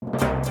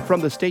From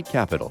the state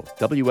capitol,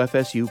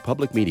 WFSU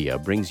Public Media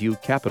brings you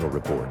Capitol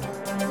Report.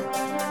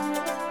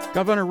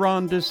 Governor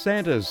Ron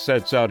DeSantis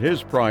sets out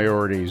his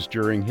priorities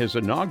during his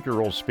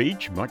inaugural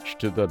speech, much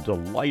to the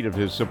delight of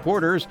his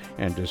supporters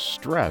and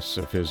distress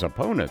of his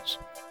opponents.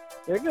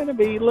 They're going to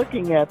be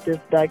looking at this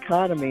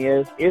dichotomy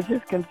is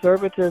his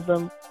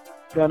conservatism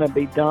going to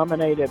be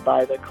dominated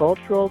by the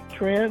cultural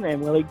trend,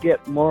 and will he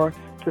get more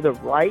to the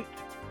right?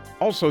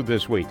 Also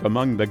this week,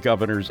 among the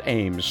governor's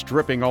aims,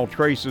 stripping all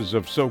traces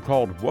of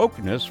so-called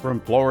wokeness from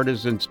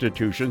Florida's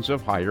institutions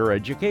of higher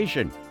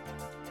education.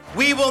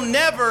 We will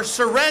never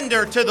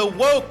surrender to the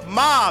woke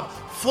mob.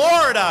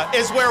 Florida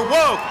is where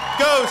woke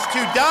goes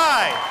to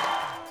die.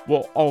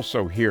 We'll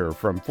also hear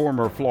from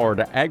former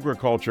Florida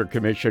Agriculture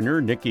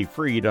Commissioner Nikki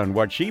Fried on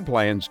what she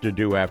plans to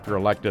do after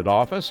elected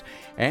office,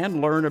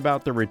 and learn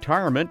about the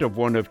retirement of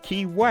one of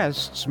Key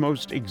West's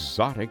most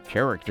exotic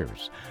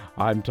characters.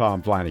 I'm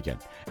Tom Flanagan,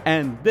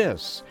 and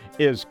this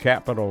is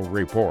Capitol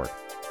Report.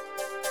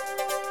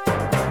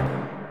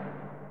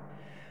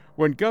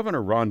 When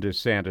Governor Ron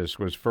DeSantis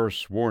was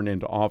first sworn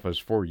into office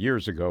 4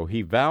 years ago,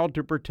 he vowed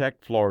to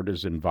protect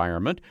Florida's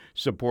environment,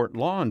 support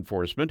law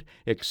enforcement,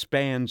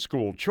 expand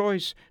school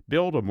choice,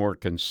 build a more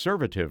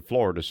conservative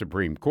Florida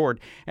Supreme Court,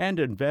 and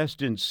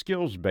invest in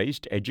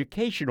skills-based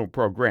educational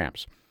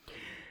programs.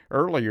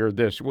 Earlier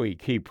this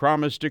week, he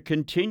promised to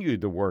continue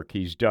the work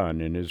he's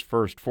done in his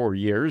first 4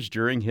 years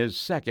during his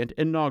second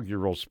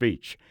inaugural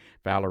speech.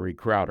 Valerie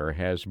Crowder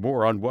has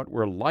more on what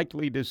we're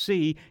likely to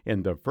see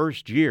in the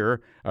first year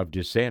of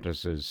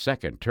DeSantis'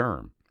 second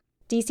term.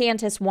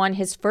 DeSantis won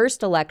his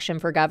first election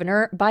for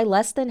governor by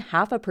less than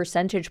half a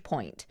percentage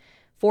point.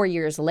 4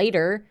 years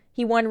later,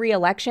 he won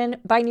re-election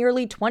by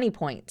nearly 20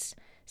 points.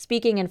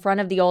 Speaking in front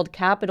of the old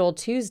Capitol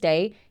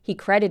Tuesday, he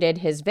credited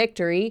his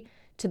victory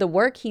to the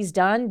work he's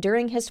done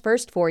during his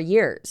first 4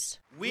 years.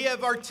 We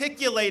have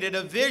articulated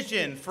a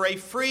vision for a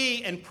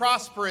free and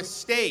prosperous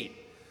state.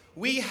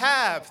 We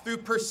have, through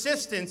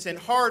persistence and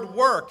hard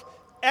work,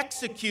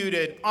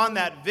 executed on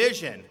that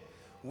vision.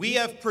 We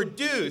have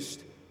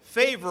produced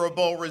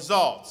favorable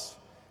results.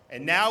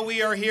 And now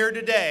we are here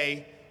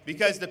today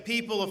because the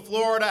people of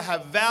Florida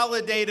have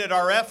validated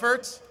our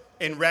efforts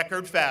in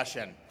record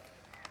fashion.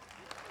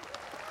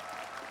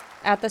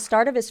 At the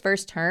start of his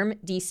first term,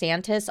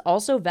 DeSantis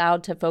also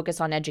vowed to focus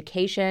on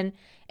education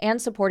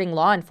and supporting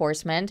law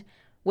enforcement,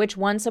 which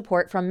won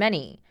support from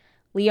many.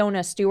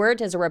 Leona Stewart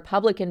is a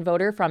Republican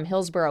voter from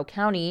Hillsborough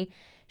County.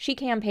 She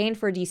campaigned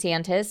for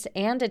DeSantis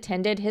and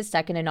attended his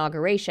second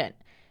inauguration.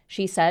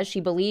 She says she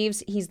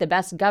believes he's the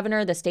best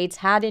governor the state's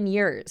had in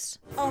years.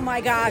 Oh my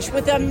gosh,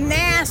 with the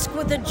mask,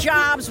 with the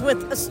jobs,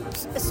 with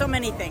so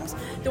many things.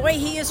 The way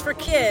he is for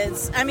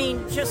kids, I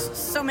mean, just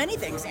so many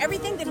things.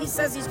 Everything that he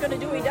says he's going to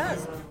do, he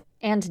does.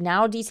 And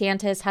now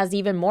DeSantis has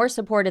even more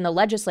support in the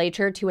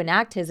legislature to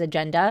enact his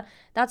agenda.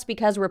 That's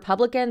because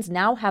Republicans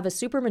now have a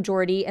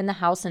supermajority in the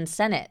House and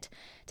Senate.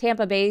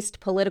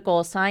 Tampa-based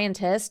political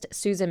scientist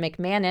Susan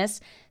McManus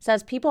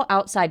says people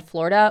outside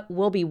Florida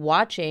will be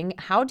watching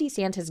how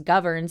DeSantis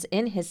governs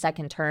in his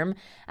second term,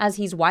 as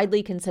he's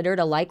widely considered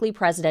a likely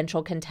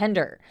presidential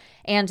contender.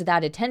 And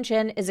that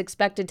attention is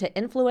expected to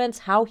influence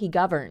how he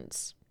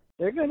governs.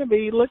 They're going to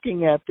be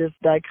looking at this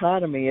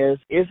dichotomy is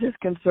his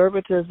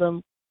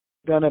conservatism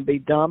going to be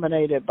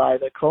dominated by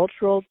the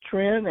cultural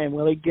trend, and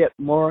will he get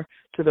more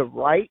to the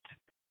right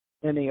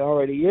than he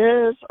already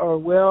is, or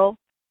will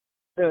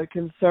the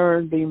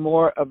concern be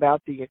more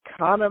about the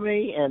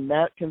economy and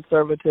that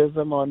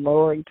conservatism on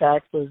lowering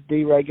taxes,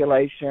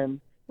 deregulation?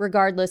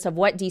 Regardless of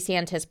what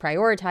DeSantis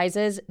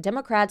prioritizes,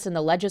 Democrats in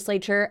the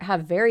legislature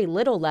have very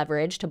little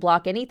leverage to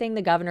block anything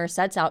the governor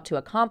sets out to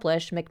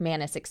accomplish,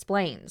 McManus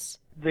explains.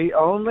 The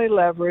only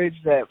leverage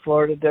that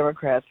Florida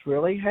Democrats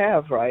really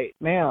have right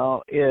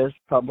now is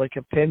public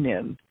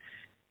opinion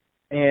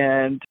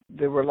and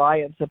the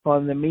reliance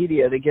upon the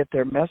media to get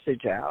their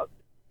message out.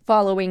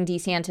 Following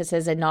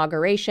DeSantis'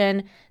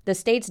 inauguration, the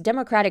state's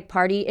Democratic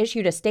Party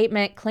issued a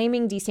statement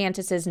claiming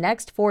DeSantis'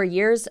 next 4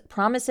 years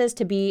promises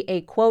to be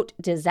a, quote,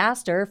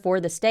 disaster for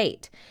the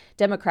state.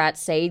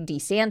 Democrats say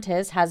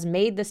DeSantis has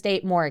made the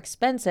state more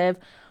expensive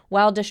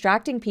while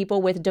distracting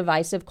people with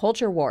divisive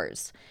culture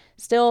wars.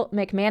 Still,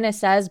 McManus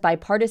says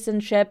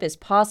bipartisanship is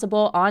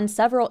possible on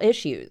several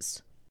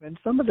issues. And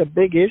some of the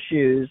big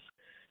issues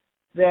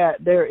that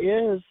there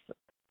is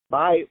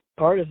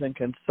bipartisan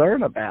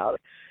concern about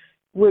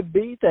would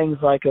be things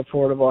like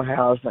affordable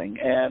housing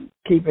and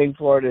keeping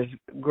Florida's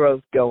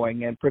growth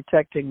going and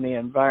protecting the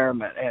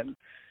environment and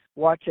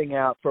watching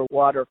out for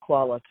water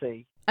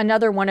quality.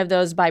 Another one of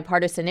those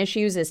bipartisan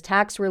issues is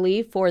tax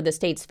relief for the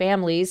state's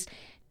families.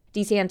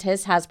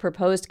 DeSantis has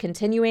proposed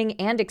continuing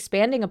and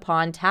expanding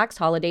upon tax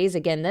holidays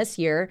again this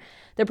year.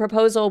 The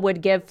proposal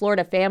would give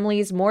Florida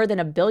families more than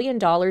 $1 billion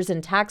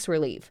in tax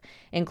relief,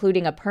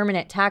 including a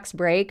permanent tax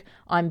break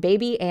on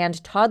baby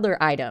and toddler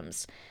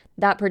items.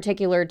 That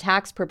particular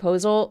tax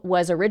proposal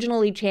was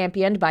originally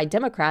championed by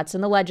Democrats in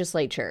the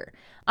legislature.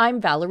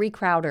 I'm Valerie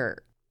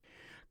Crowder.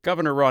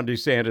 Governor Ron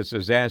DeSantis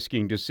is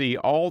asking to see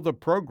all the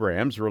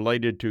programs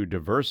related to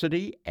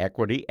diversity,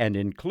 equity, and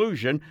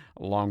inclusion,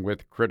 along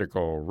with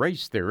critical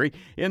race theory,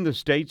 in the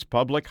state's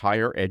public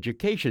higher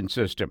education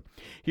system.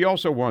 He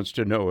also wants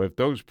to know if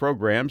those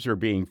programs are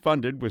being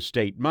funded with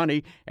state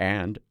money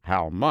and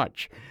how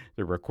much.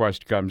 The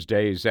request comes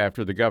days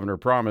after the governor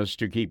promised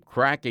to keep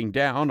cracking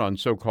down on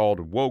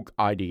so-called woke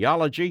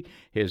ideology.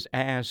 His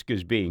ask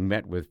is being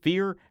met with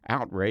fear,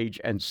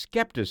 outrage, and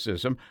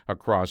skepticism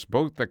across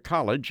both the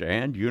college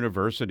and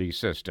university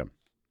system.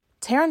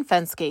 Taryn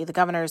Fenske, the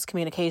governor's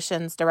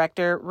communications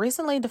director,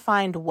 recently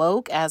defined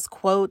woke as,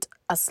 quote,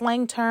 a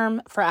slang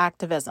term for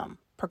activism,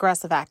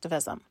 progressive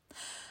activism.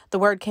 The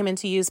word came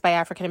into use by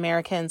African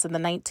Americans in the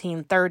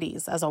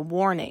 1930s as a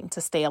warning to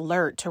stay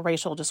alert to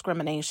racial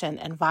discrimination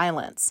and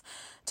violence.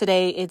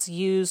 Today, it's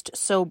used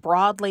so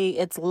broadly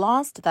it's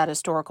lost that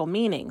historical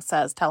meaning,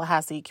 says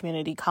Tallahassee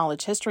Community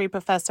College history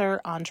professor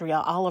Andrea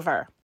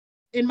Oliver.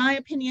 In my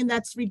opinion,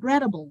 that's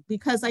regrettable,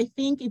 because I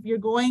think if you're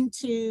going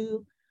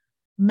to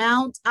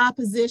mount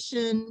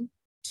opposition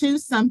to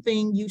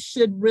something, you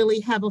should really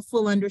have a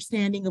full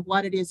understanding of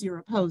what it is you're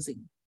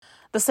opposing.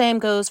 The same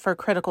goes for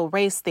critical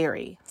race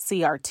theory,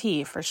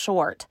 CRT for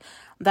short.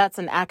 That's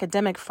an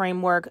academic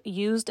framework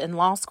used in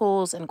law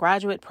schools and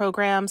graduate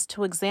programs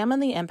to examine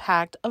the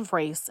impact of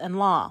race in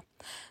law.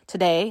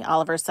 Today,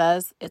 Oliver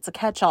says it's a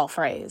catch-all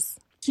phrase.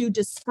 To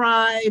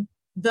describe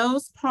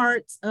those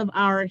parts of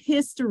our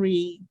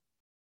history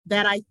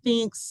that I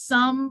think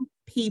some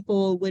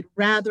people would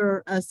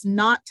rather us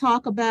not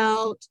talk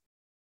about,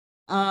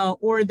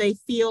 or they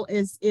feel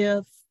as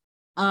if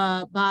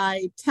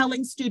by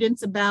telling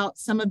students about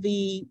some of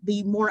the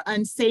more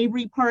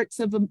unsavory parts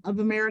of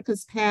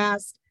America's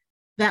past,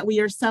 that we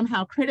are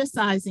somehow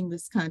criticizing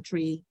this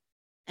country,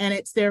 and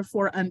it's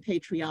therefore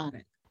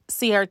unpatriotic.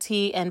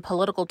 CRT in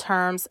political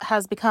terms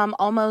has become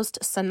almost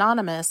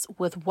synonymous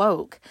with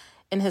woke.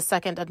 In his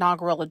second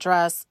inaugural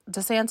address,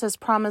 DeSantis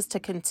promised to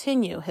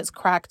continue his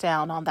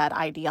crackdown on that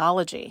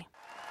ideology.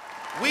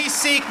 We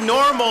seek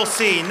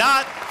normalcy,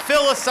 not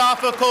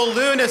philosophical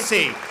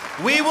lunacy.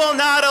 We will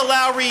not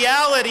allow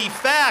reality,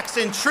 facts,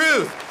 and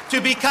truth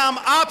to become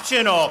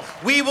optional.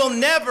 We will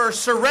never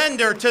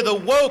surrender to the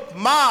woke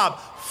mob.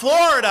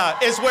 Florida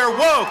is where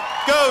woke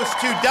goes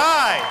to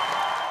die.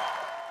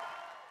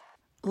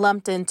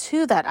 Lumped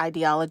into that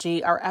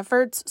ideology are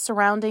efforts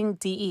surrounding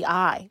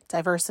DEI,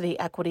 diversity,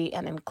 equity,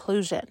 and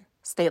inclusion.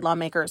 State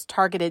lawmakers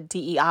targeted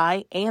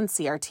DEI and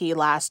CRT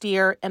last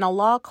year in a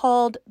law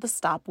called the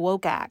Stop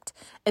Woke Act.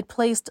 It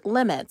placed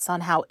limits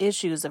on how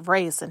issues of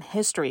race and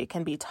history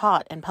can be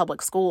taught in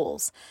public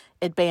schools.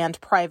 It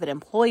banned private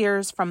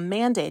employers from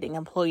mandating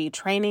employee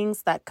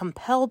trainings that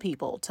compel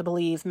people to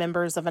believe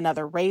members of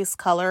another race,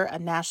 color, a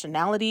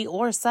nationality,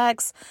 or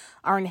sex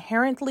are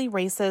inherently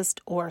racist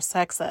or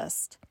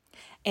sexist.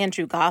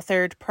 Andrew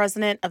Gothard,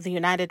 president of the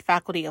United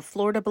Faculty of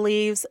Florida,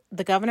 believes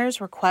the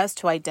governor's request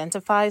to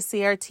identify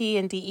CRT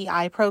and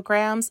DEI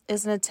programs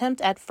is an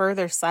attempt at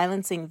further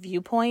silencing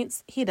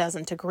viewpoints he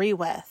doesn't agree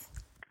with.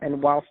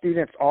 And while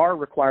students are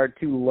required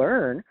to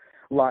learn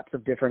lots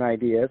of different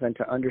ideas and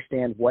to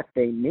understand what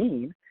they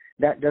mean,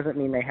 that doesn't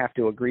mean they have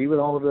to agree with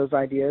all of those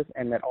ideas,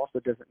 and that also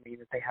doesn't mean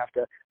that they have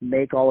to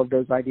make all of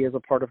those ideas a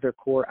part of their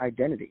core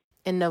identity.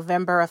 In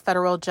November, a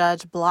federal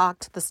judge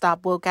blocked the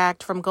Stop Woke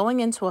Act from going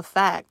into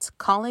effect,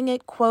 calling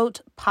it, quote,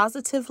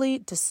 positively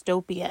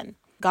dystopian.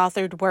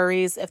 Gothard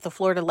worries if the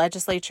Florida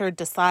legislature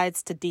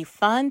decides to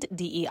defund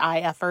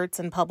DEI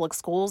efforts in public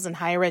schools and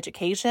higher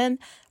education,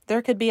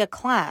 there could be a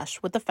clash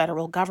with the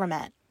federal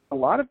government. A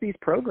lot of these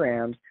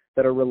programs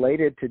that are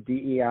related to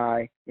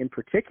DEI in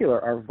particular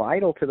are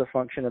vital to the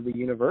function of the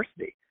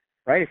university,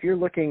 right? If you're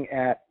looking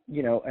at,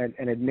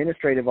 an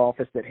administrative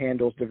office that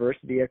handles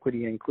diversity, equity,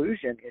 and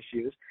inclusion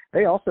issues,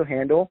 they also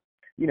handle,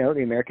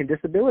 the American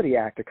Disability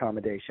Act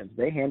accommodations.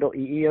 They handle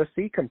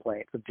EEOC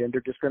complaints of gender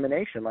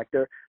discrimination. Like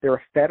there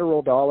are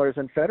federal dollars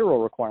and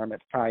federal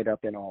requirements tied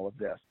up in all of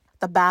this.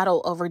 The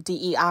battle over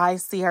DEI,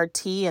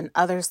 CRT, and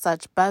other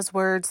such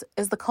buzzwords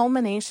is the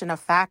culmination of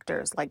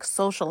factors like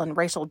social and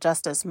racial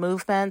justice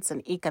movements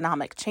and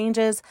economic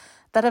changes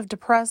that have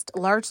depressed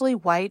largely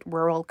white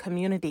rural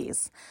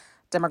communities.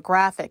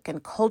 Demographic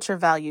and culture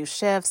value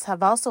shifts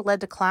have also led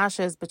to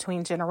clashes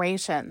between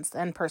generations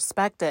and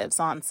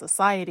perspectives on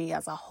society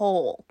as a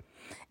whole.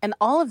 And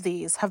all of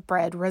these have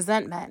bred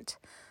resentment.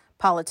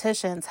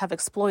 Politicians have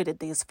exploited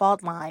these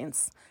fault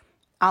lines.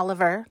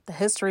 Oliver, the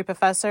history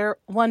professor,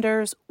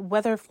 wonders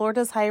whether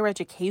Florida's higher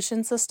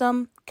education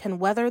system can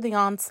weather the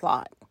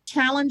onslaught.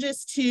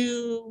 Challenges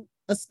to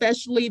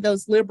especially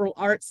those liberal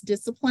arts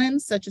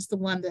disciplines, such as the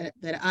one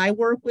that I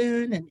work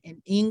in,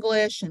 and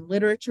English and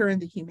literature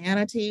and the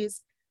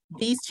humanities.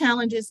 These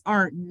challenges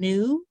aren't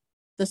new.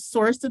 The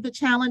source of the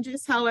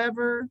challenges,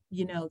 however,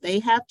 they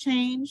have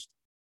changed.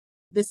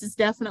 This is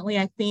definitely,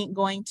 I think,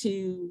 going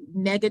to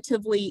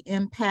negatively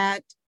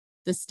impact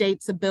the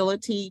state's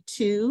ability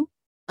to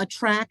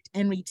attract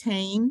and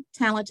retain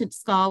talented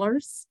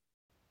scholars.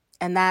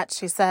 And that,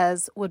 she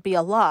says, would be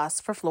a loss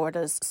for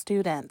Florida's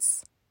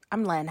students.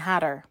 I'm Len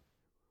Hatter.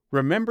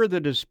 Remember the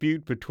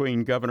dispute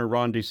between Governor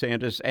Ron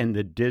DeSantis and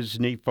the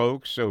Disney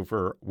folks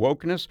over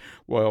wokeness?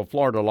 Well,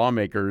 Florida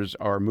lawmakers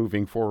are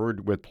moving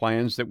forward with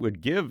plans that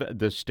would give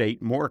the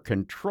state more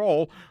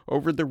control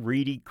over the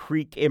Reedy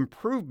Creek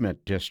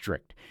Improvement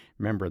District.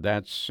 Remember,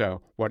 that's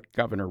what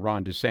Governor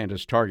Ron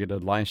DeSantis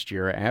targeted last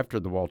year after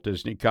the Walt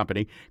Disney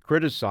Company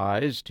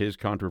criticized his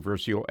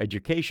controversial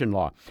education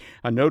law.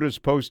 A notice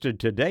posted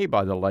today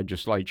by the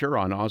legislature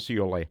on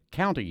Osceola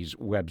County's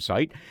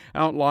website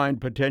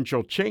outlined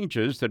potential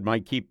changes that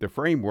might keep the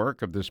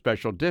framework of the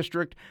special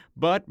district,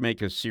 but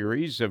make a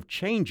series of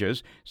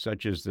changes,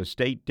 such as the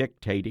state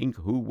dictating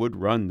who would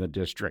run the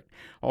district.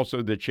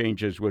 Also, the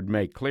changes would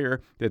make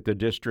clear that the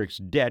district's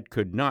debt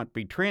could not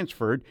be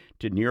transferred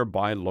to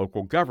nearby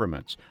local governments.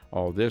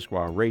 All this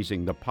while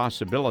raising the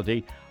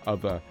possibility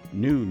of a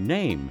new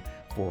name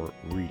for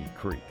Reedy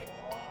Creek.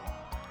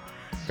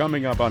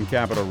 Coming up on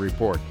Capitol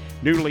Report,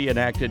 newly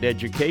enacted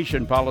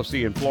education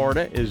policy in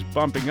Florida is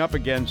bumping up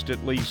against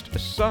at least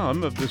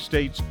some of the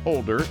state's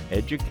older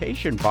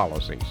education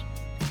policies.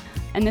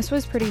 And this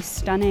was pretty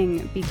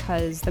stunning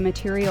because the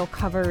material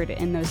covered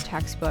in those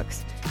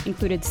textbooks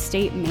included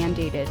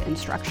state-mandated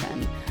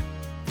instruction.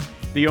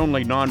 The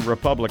only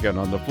non-Republican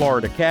on the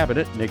Florida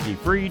cabinet, Nikki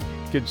Fried,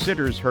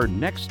 considers her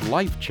next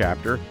life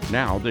chapter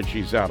now that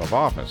she's out of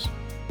office.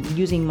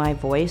 Using my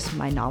voice,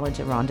 my knowledge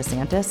of Ron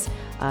DeSantis,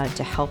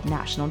 to help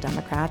national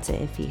Democrats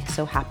if he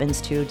so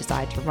happens to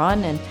decide to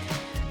run and,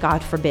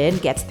 God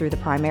forbid, gets through the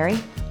primary.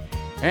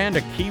 And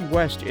a Key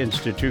West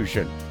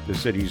institution, the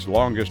city's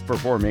longest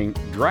performing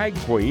drag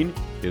queen,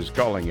 is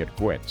calling it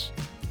quits.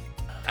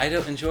 I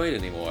don't enjoy it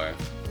anymore.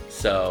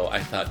 So I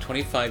thought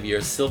 25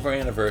 years, silver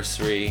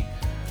anniversary,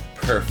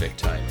 perfect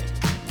timing.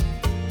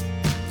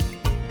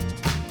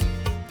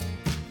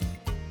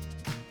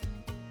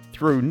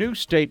 Through new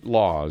state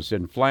laws,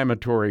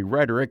 inflammatory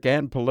rhetoric,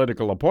 and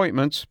political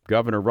appointments,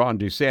 Governor Ron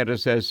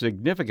DeSantis has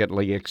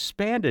significantly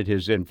expanded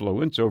his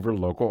influence over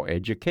local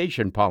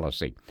education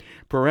policy.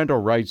 Parental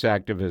rights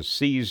activists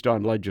seized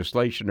on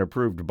legislation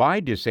approved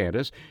by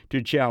DeSantis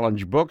to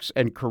challenge books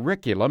and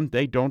curriculum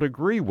they don't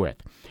agree with.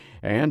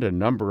 And a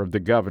number of the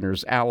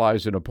governor's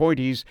allies and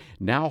appointees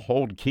now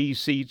hold key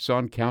seats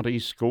on county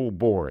school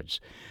boards.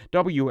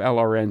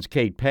 WLRN's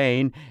Kate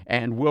Payne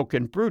and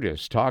Wilkin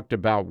Brutus talked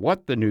about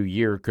what the new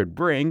year could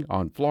bring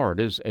on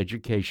Florida's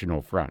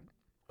educational front.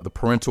 The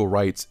Parental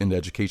Rights in the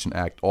Education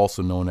Act,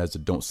 also known as the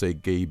Don't Say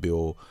Gay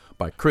bill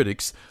by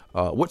critics,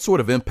 what sort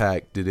of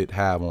impact did it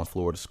have on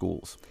Florida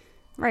schools?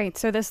 Right.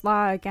 So this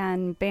law,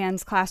 again,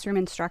 bans classroom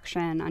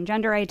instruction on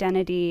gender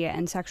identity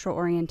and sexual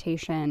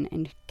orientation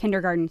in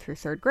kindergarten through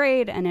third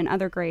grade and in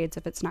other grades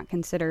if it's not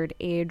considered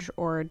age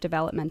or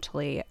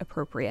developmentally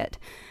appropriate.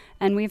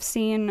 And we've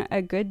seen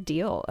a good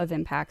deal of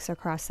impacts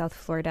across South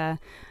Florida.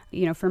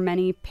 You know, for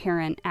many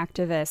parent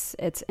activists,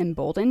 it's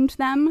emboldened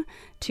them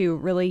to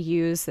really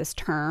use this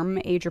term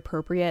age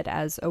appropriate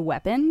as a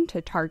weapon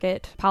to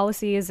target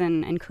policies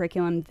and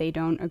curriculum they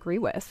don't agree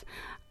with.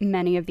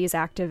 Many of these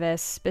activists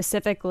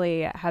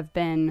specifically have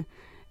been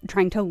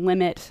trying to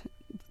limit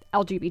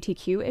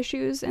LGBTQ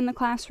issues in the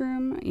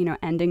classroom, you know,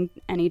 ending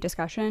any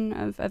discussion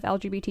of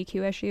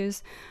LGBTQ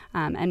issues.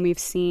 And we've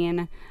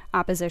seen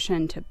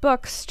opposition to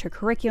books, to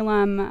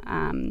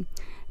curriculum,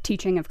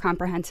 teaching of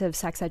comprehensive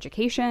sex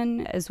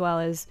education, as well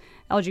as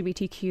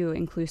LGBTQ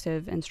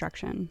inclusive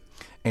instruction.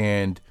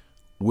 And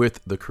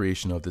with the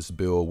creation of this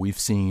bill, we've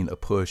seen a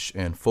push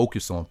and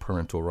focus on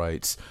parental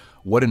rights.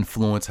 What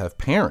influence have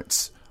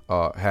parents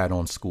had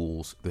on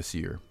schools this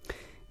year?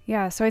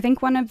 Yeah, so I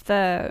think one of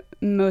the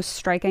most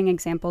striking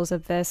examples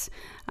of this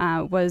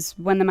was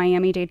when the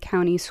Miami-Dade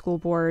County School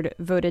Board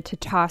voted to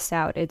toss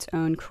out its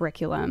own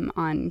curriculum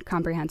on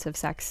comprehensive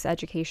sex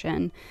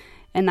education.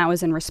 And that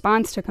was in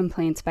response to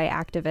complaints by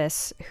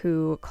activists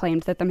who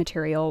claimed that the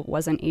material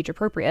wasn't age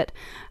appropriate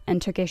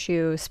and took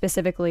issue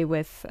specifically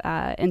with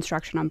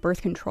instruction on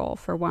birth control,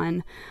 for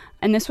one.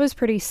 And this was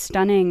pretty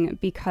stunning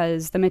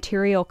because the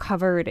material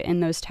covered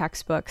in those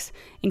textbooks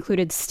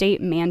included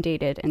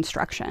state-mandated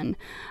instruction.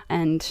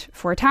 And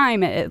for a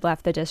time, it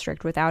left the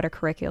district without a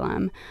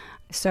curriculum.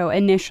 So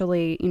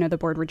initially, you know, the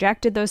board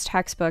rejected those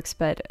textbooks,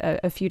 but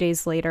a few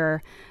days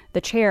later, the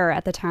chair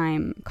at the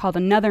time called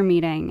another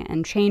meeting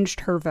and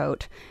changed her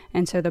vote.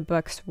 And so the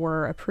books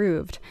were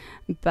approved.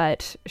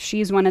 But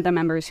she's one of the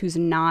members who's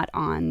not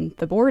on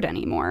the board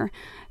anymore.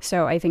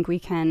 So I think we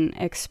can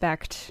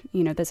expect,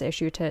 you know, this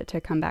issue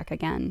to come back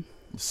again.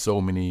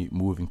 So many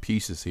moving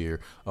pieces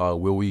here.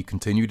 Will we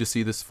continue to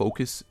see this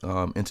focus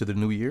into the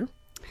new year?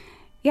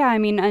 Yeah, I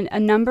mean, a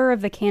number of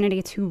the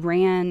candidates who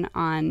ran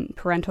on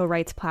parental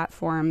rights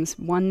platforms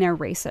won their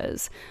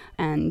races.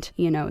 And,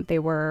 you know, they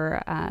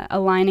were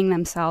aligning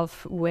themselves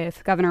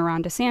with Governor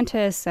Ron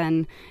DeSantis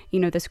and, you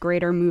know, this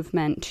greater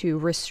movement to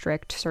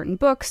restrict certain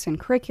books and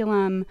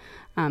curriculum,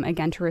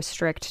 again, to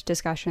restrict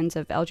discussions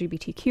of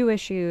LGBTQ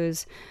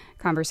issues,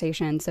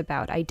 conversations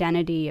about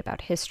identity,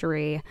 about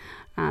history.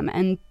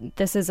 And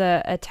this is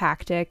a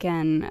tactic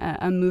and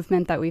a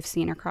movement that we've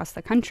seen across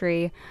the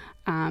country.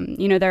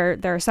 There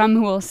are some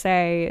who will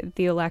say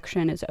the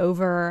election is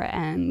over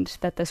and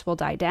that this will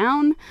die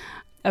down.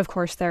 Of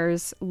course,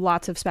 there's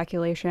lots of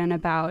speculation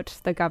about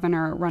the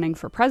governor running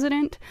for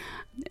president.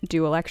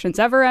 Do elections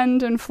ever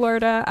end in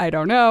Florida? I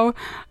don't know.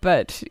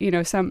 But,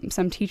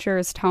 some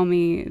teachers tell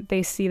me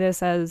they see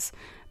this as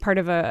part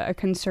of a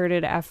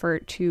concerted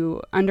effort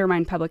to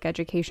undermine public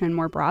education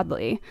more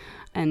broadly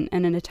and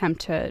an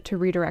attempt to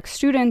redirect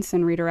students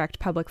and redirect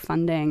public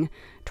funding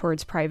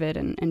towards private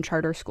and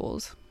charter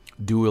schools.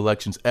 Do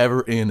elections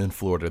ever end in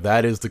Florida?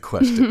 That is the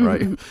question,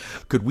 right?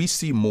 Could we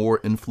see more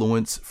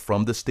influence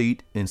from the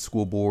state in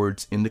school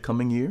boards in the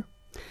coming year?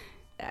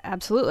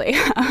 Absolutely.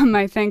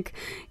 I think,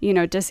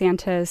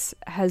 DeSantis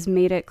has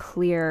made it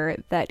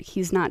clear that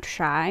he's not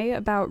shy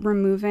about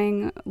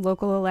removing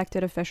local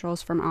elected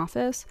officials from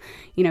office,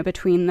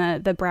 between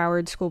the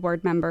Broward school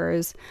board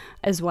members,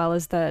 as well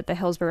as the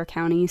Hillsborough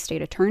County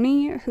state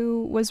attorney,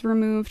 who was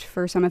removed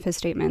for some of his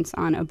statements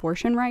on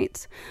abortion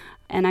rights.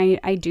 And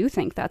I do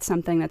think that's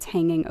something that's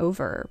hanging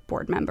over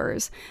board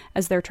members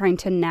as they're trying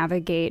to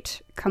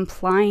navigate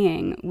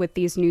complying with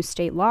these new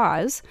state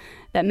laws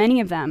that many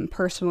of them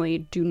personally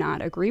do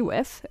not agree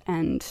with.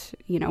 And,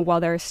 while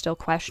there are still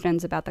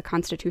questions about the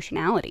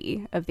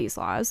constitutionality of these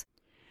laws.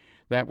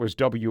 That was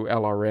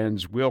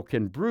WLRN's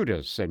Wilkin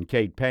Brutus and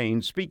Kate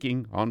Payne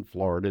speaking on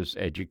Florida's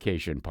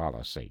education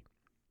policy.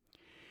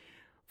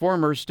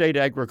 Former State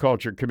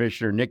Agriculture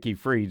Commissioner Nikki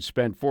Fried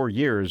spent 4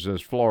 years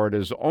as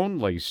Florida's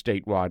only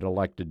statewide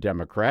elected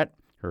Democrat.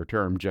 Her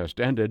term just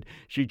ended.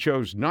 She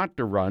chose not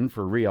to run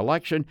for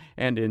re-election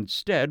and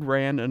instead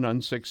ran an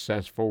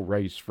unsuccessful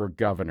race for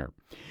governor.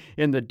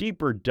 In the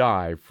Deeper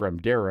Dive from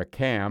Derek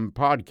Ham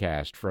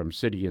podcast from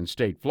City and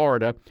State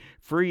Florida,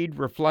 Fried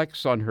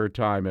reflects on her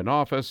time in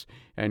office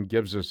and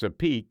gives us a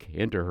peek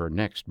into her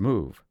next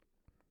move.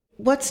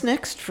 What's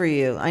next for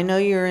you? I know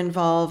you're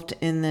involved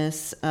in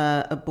this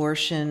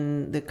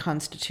abortion, the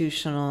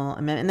constitutional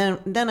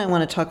amendment, and then I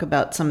want to talk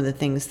about some of the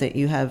things that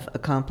you have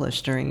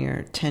accomplished during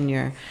your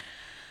tenure.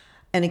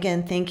 And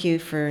again, thank you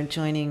for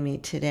joining me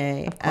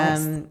today. Of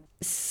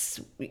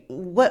course.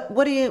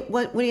 What do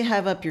you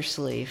have up your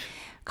sleeve?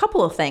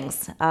 Couple of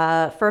things.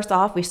 First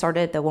off, we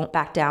started the Won't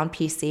Back Down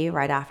PC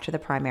right after the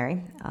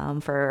primary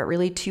for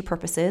really two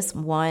purposes.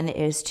 One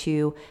is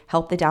to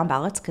help the down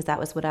ballots, because that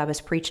was what I was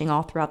preaching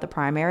all throughout the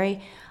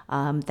primary,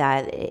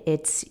 that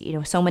it's,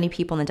 so many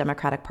people in the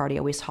Democratic Party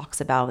always talks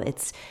about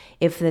it's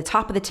if the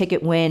top of the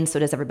ticket wins, so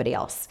does everybody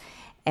else.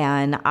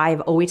 And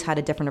I've always had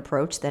a different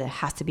approach that it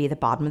has to be the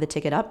bottom of the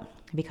ticket up,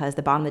 because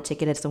the bottom of the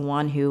ticket is the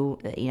one who,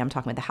 I'm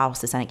talking about the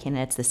House, the Senate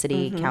candidates, the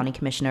city, county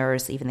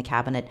commissioners, even the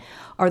cabinet,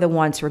 are the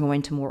ones who are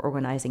going to more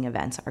organizing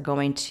events, are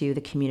going to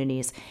the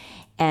communities.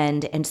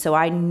 And so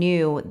I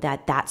knew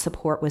that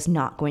support was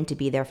not going to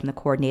be there from the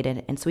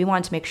coordinated. And so we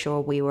wanted to make sure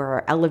we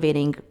were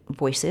elevating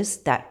voices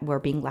that were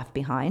being left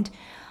behind.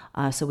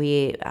 So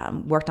we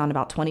worked on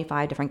about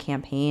 25 different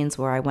campaigns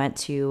where I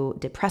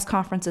did press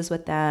conferences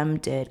with them,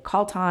 did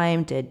call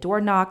time, did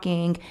door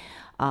knocking,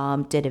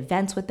 did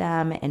events with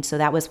them. And so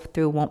that was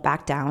through Won't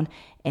Back Down,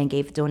 and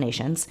gave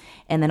donations,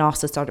 and then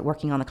also started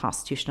working on the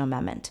constitutional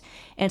amendment.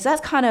 And so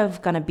that's kind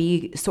of going to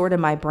be sort of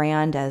my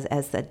brand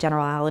as the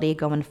generality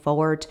going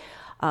forward.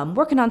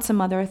 Working on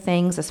some other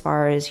things as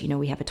far as,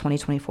 we have a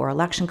 2024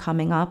 election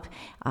coming up.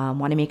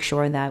 Want to make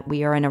sure that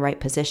we are in a right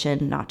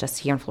position, not just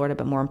here in Florida,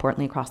 but more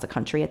importantly across the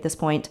country at this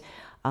point.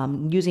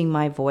 Using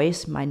my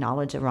voice, my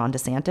knowledge of Ron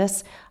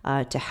DeSantis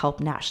to help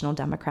national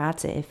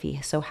Democrats if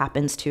he so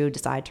happens to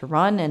decide to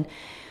run and,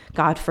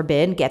 God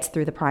forbid, gets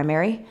through the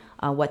primary,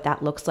 what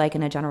that looks like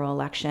in a general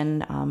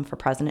election for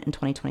president in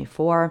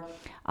 2024.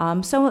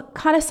 So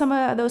kind of some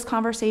of those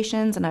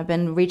conversations, and I've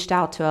been reached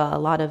out to a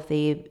lot of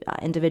the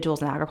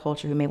individuals in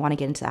agriculture who may want to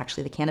get into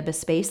actually the cannabis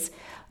space,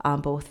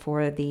 both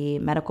for the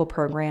medical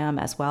program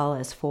as well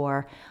as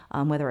for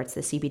whether it's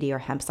the CBD or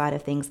hemp side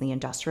of things in the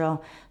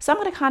industrial. So I'm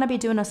going to kind of be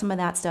doing some of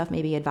that stuff,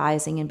 maybe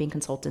advising and being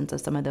consultants of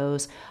some of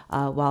those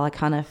while I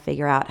kind of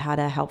figure out how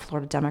to help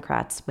Florida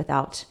Democrats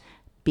without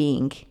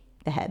being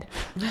the head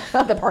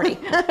of the party.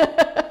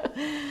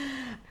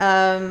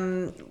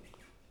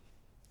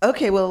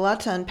 Okay, well, a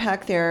lot to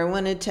unpack there. I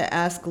wanted to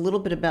ask a little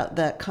bit about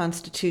that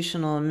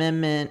constitutional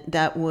amendment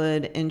that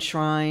would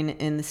enshrine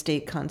in the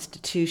state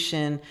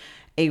constitution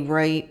a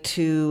right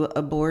to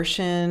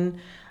abortion.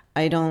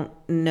 I don't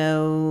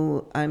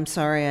know. I'm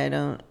sorry,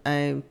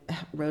 I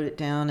wrote it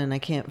down and I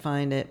can't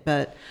find it,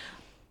 but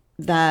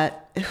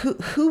that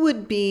who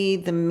would be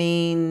the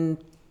main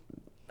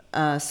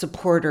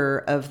supporter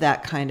of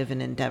that kind of an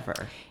endeavor?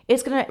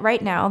 It's going to,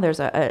 right now, there's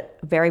a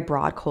very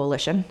broad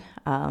coalition,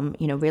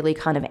 really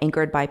kind of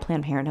anchored by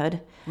Planned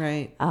Parenthood.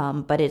 Right.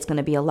 But it's going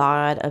to be a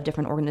lot of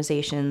different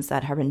organizations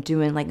that have been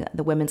doing, like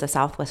the Women's of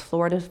Southwest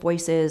Florida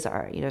Voices,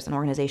 or there's an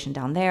organization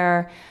down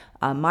there.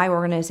 my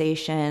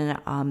organization.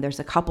 There's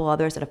a couple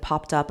others that have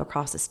popped up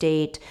across the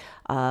state.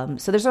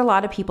 So there's a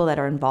lot of people that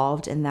are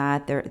involved in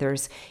that.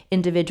 There's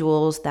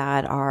individuals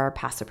that are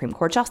past Supreme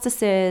Court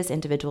justices,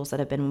 individuals that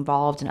have been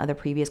involved in other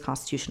previous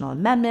constitutional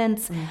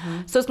amendments.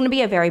 So it's going to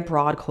be a very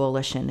broad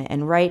coalition.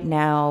 And right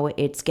now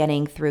it's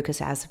getting through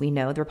because, as we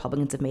know, the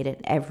Republicans have made it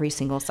every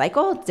single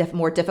cycle. It's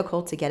more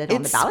difficult to get it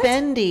on the ballot. It's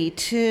spendy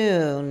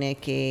too,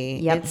 Nikki.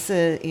 Yep.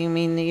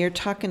 You're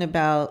talking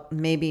about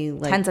maybe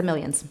like tens of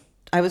millions.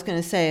 I was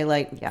going to say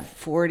like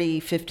 $40,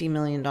 $50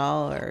 million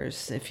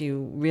if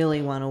you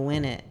really want to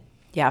win it.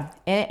 Yeah,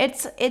 and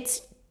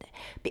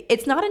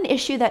it's not an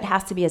issue that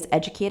has to be as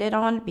educated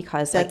on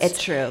because like, that's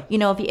it's true. You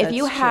know, if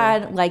you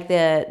had like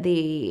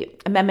the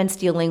amendments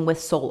dealing with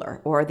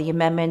solar or the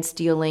amendments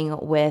dealing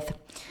with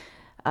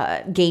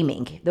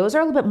gaming, those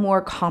are a little bit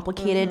more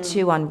complicated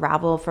to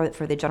unravel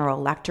for the general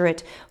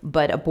electorate.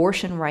 But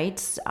abortion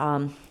rights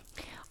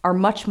are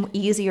much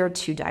easier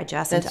to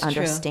digest and to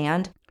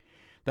understand.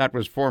 That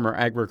was former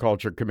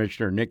Agriculture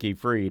Commissioner Nikki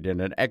Fried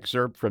in an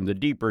excerpt from the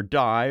Deeper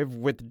Dive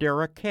with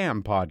Derek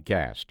Ham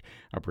podcast,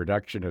 a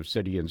production of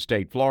City and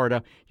State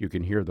Florida. You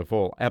can hear the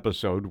full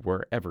episode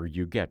wherever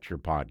you get your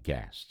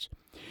podcasts.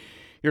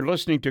 You're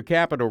listening to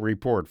Capitol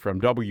Report from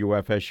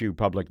WFSU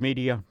Public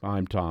Media.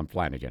 I'm Tom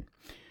Flanagan.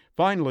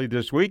 Finally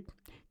this week,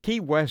 Key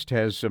West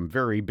has some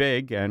very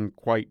big and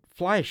quite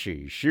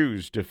flashy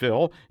shoes to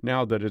fill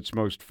now that its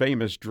most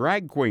famous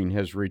drag queen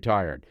has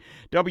retired.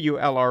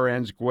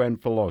 WLRN's Gwen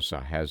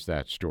Filosa has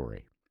that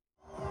story.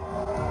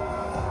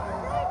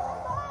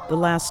 The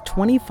last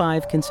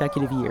 25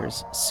 consecutive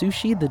years,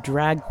 Sushi the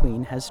drag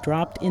queen has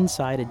dropped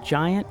inside a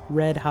giant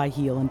red high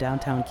heel in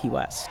downtown Key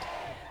West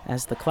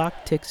as the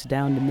clock ticks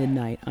down to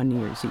midnight on New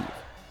Year's Eve.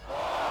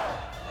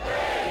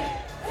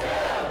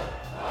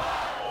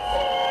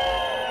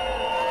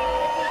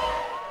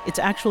 It's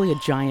actually a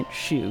giant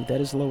shoe that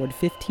is lowered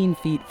 15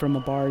 feet from a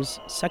bar's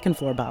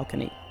second-floor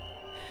balcony.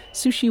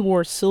 Sushi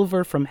wore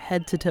silver from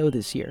head to toe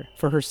this year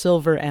for her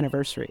silver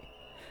anniversary.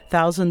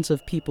 Thousands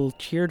of people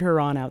cheered her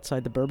on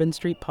outside the Bourbon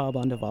Street pub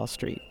on Duval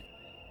Street.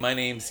 My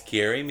name's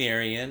Gary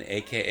Marion,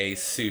 a.k.a.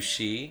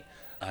 Sushi.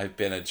 I've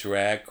been a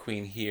drag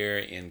queen here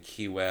in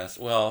Key West,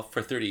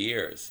 for 30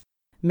 years.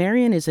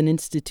 Marion is an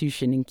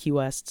institution in Key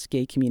West's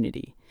gay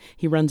community.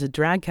 He runs a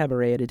drag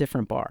cabaret at a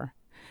different bar.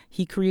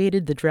 He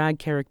created the drag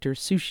character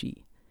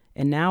Sushi,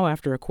 and now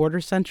after a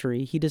quarter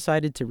century, he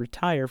decided to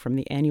retire from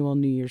the annual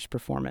New Year's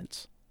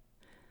performance.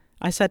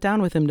 I sat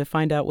down with him to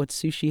find out what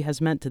Sushi has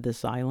meant to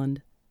this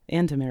island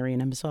and to Marion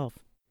himself.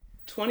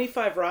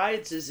 25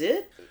 rides is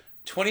it?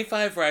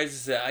 25 rides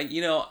is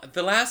it.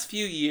 The last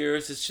few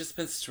years, it's just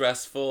been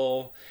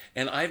stressful,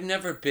 and I've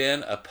never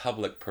been a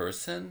public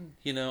person.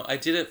 I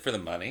did it for the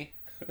money.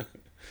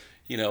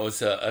 It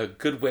was a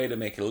good way to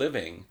make a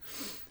living.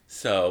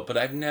 But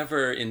I've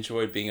never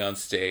enjoyed being on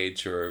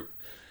stage or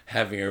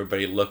having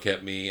everybody look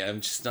at me.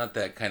 I'm just not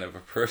that kind of a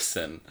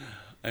person.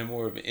 I'm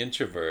more of an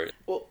introvert.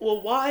 Well,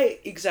 why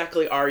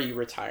exactly are you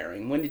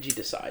retiring? When did you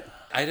decide?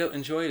 I don't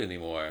enjoy it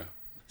anymore.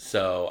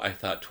 So I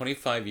thought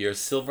 25 years,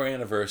 silver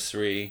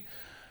anniversary,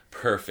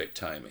 perfect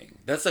timing.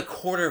 That's a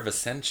quarter of a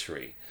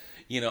century.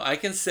 I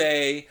can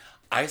say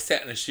I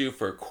sat in a shoe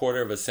for a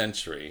quarter of a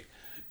century.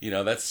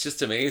 That's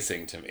just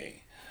amazing to me.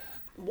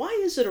 Why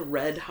is it a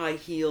red high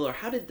heel, or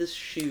how did this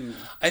shoe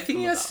I think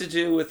it has to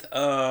do with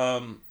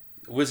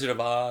Wizard of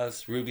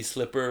Oz, Ruby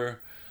Slipper.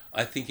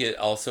 I think it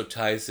also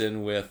ties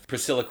in with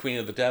Priscilla, Queen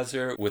of the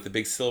Desert, with the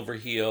big silver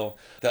heel.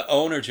 The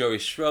owner, Joey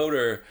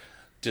Schroeder,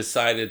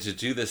 decided to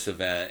do this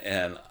event,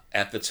 and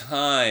at the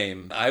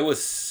time, I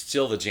was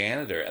still the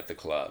janitor at the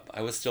club.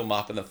 I was still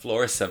mopping the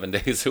floor 7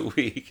 days a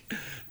week,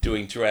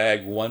 doing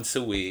drag once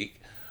a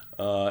week.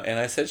 And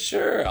I said,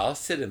 sure, I'll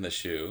sit in the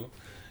shoe.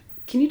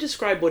 Can you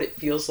describe what it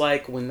feels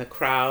like when the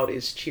crowd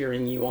is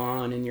cheering you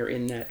on and you're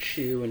in that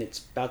shoe and it's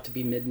about to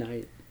be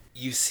midnight?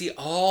 You see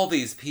all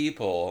these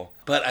people,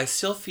 but I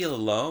still feel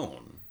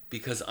alone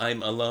because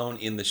I'm alone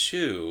in the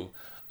shoe,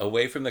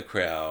 away from the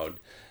crowd.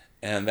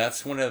 And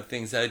that's one of the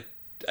things I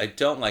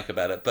don't like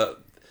about it.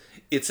 But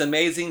it's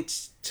amazing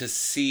to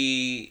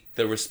see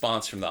the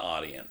response from the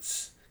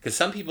audience. Because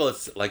some people,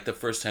 it's like the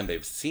first time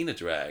they've seen a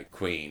drag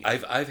queen.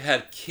 I've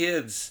had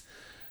kids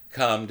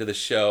come to the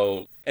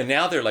show, and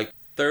now they're like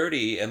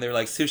 30, and they're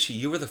like, Sushi,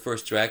 you were the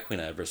first drag queen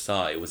I ever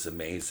saw. It was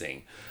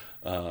amazing.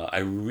 I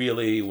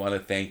really want to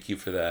thank you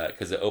for that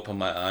because it opened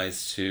my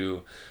eyes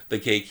to the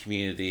gay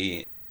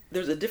community.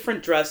 There's a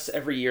different dress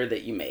every year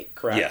that you make,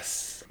 correct?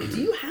 Yes.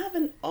 Do you have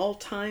an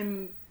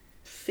all-time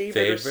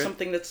favorite or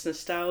something that's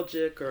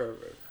nostalgic? Or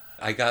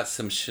I got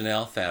some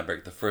Chanel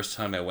fabric the first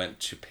time I went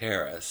to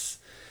Paris,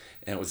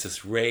 and it was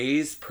this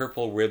raised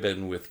purple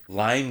ribbon with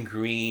lime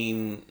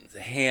green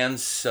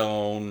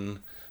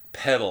hand-sewn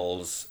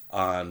petals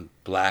on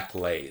black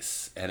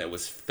lace, and it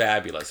was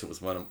fabulous. It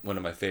was one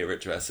of my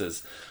favorite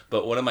dresses.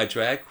 But one of my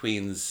drag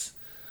queens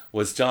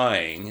was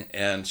dying,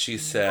 and she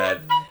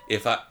said,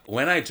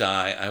 when I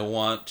die, I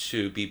want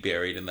to be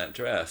buried in that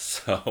dress.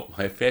 So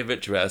my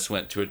favorite dress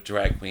went to a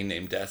drag queen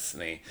named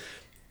Destiny.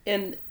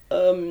 And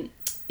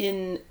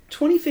In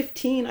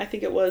 2015, I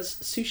think it was,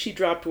 Sushi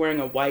dropped wearing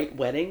a white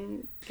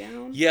wedding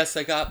gown. Yes,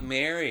 I got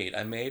married.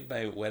 I made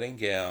my wedding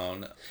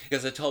gown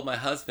because I told my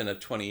husband of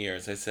 20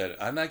 years, I said,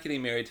 I'm not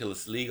getting married till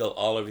it's legal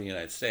all over the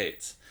United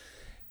States.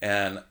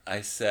 And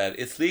I said,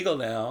 it's legal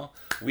now.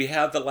 We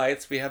have the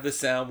lights, we have the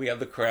sound, we have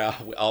the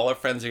crowd. All our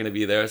friends are going to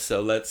be there, so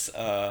let's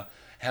have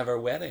our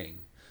wedding.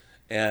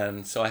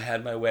 And so I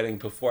had my wedding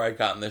before I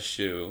got in the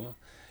shoe.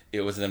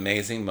 It was an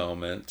amazing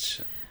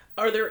moment.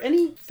 Are there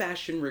any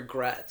fashion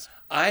regrets?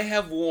 I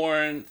have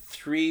worn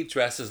 3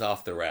 dresses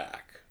off the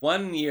rack.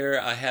 One year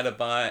I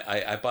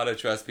bought a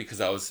dress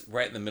because I was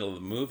right in the middle of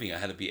the movie. I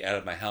had to be out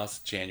of my house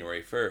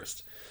January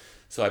 1st.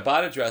 So I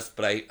bought a dress,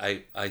 but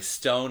I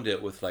stoned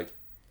it with like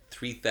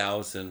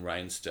 3,000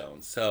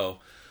 rhinestones.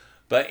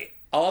 But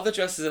all the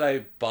dresses that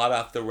I bought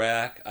off the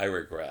rack, I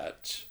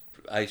regret.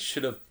 I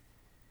should have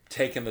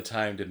taken the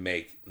time to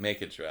make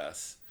a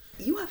dress.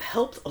 You have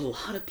helped a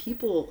lot of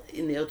people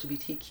in the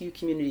LGBTQ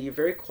community. You're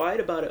very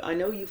quiet about it. I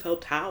know you've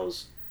helped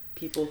house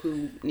people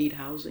who need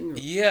housing.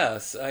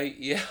 Yes,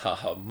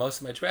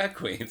 most of my drag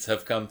queens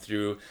have come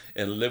through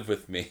and lived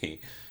with me.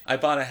 I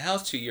bought a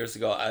house 2 years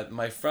ago.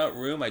 My front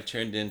room I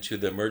turned into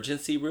the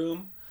emergency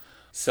room.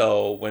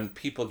 So when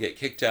people get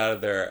kicked out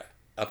of their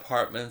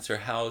apartments or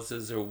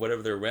houses or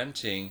whatever they're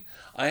renting,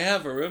 I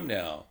have a room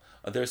now.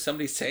 There's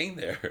somebody staying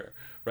there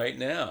right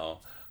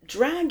now.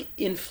 Drag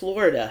in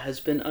Florida has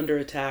been under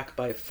attack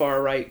by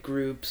far-right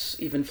groups,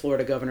 even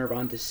Florida Governor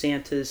Ron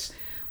DeSantis.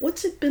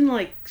 What's it been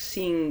like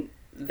seeing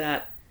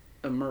that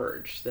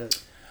emerge, that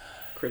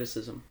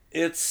criticism?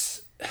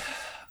 It's,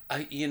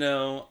 I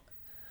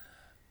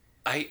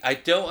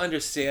don't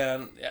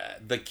understand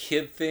the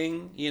kid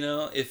thing.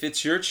 If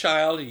it's your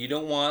child and you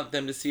don't want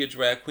them to see a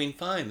drag queen,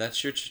 fine,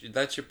 that's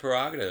your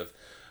prerogative.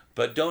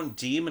 But don't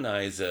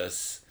demonize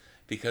us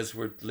because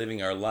we're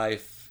living our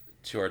life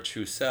to our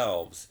true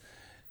selves.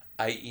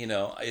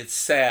 It's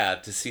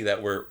sad to see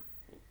that we're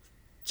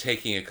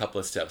taking a couple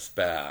of steps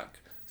back.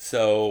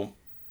 So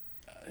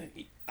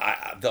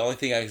the only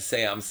thing I can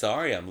say, I'm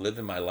sorry, I'm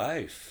living my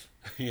life,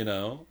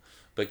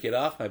 but get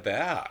off my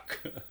back.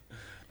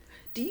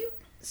 Do you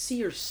see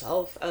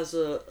yourself as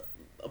a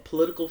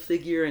political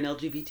figure in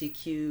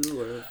LGBTQ?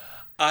 Or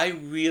I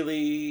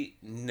really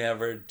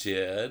never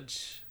did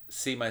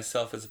see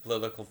myself as a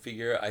political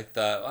figure. I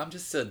thought, I'm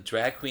just a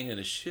drag queen in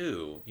a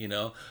shoe,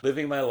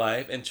 living my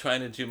life and trying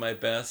to do my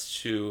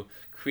best to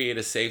create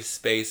a safe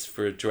space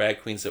for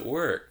drag queens at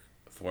work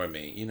for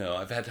me.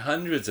 I've had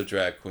hundreds of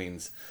drag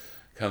queens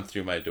come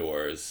through my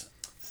doors.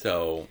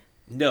 So,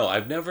 no,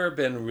 I've never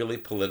been really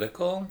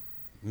political.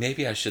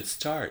 Maybe I should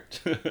start.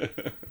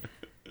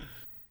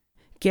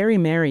 Gary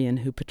Marion,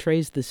 who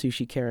portrays the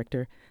Sushi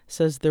character,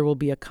 says there will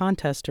be a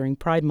contest during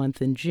Pride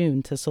Month in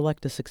June to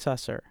select a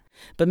successor.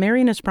 But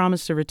Marion has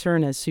promised to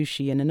return as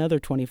Sushi in another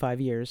 25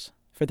 years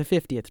for the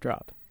 50th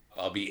drop.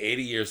 I'll be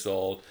 80 years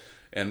old,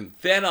 and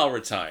then I'll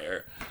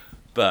retire.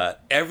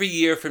 But every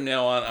year from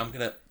now on, I'm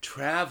going to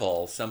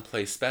travel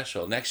someplace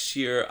special. Next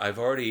year, I've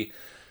already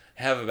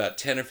have about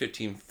 10 or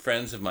 15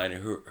 friends of mine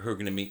who are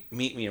going to meet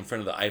me in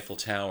front of the Eiffel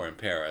Tower in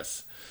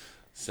Paris.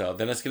 So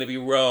then it's going to be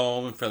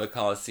Rome in front of the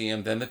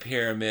Colosseum, then the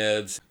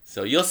pyramids.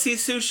 So you'll see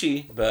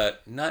Sushi,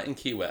 but not in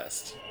Key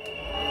West.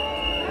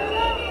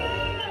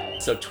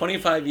 So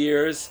 25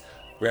 years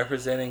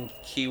representing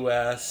Key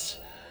West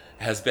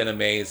has been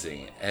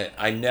amazing. And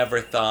I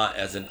never thought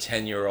as a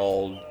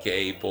 10-year-old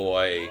gay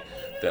boy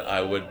that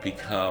I would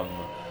become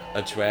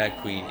a drag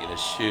queen in a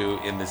shoe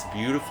in this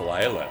beautiful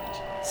island.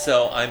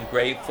 So I'm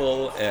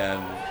grateful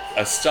and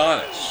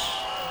astonished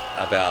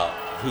about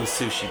who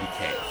Sushi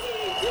became.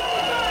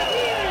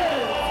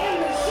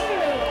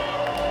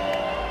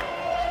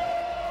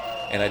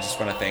 And I just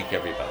want to thank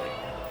everybody.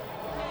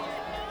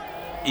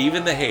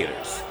 Even the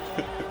haters.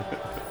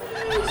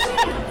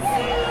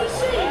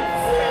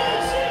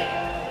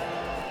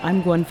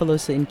 I'm Gwen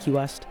Filosa in Key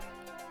West.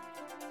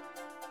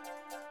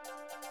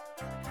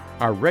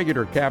 Our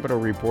regular Capitol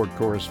Report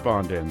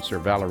correspondents are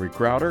Valerie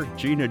Crowder,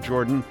 Gina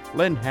Jordan,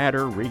 Lynn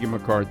Hatter, Regan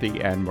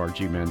McCarthy, and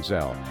Margie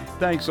Menzel.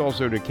 Thanks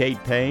also to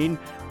Kate Payne,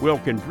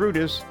 Wilkin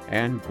Brutus,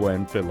 and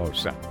Gwen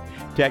Filosa.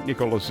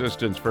 Technical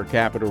assistance for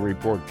Capitol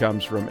Report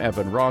comes from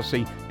Evan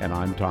Rossi, and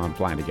I'm Tom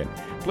Flanagan.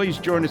 Please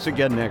join us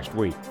again next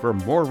week for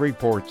more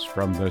reports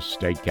from the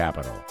state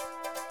capitol.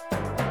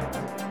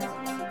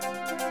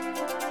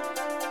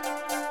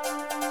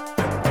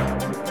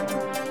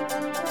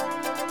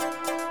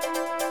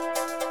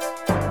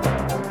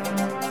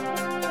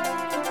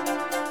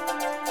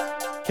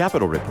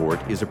 Capitol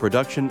Report is a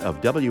production of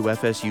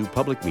WFSU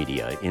Public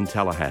Media in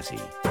Tallahassee.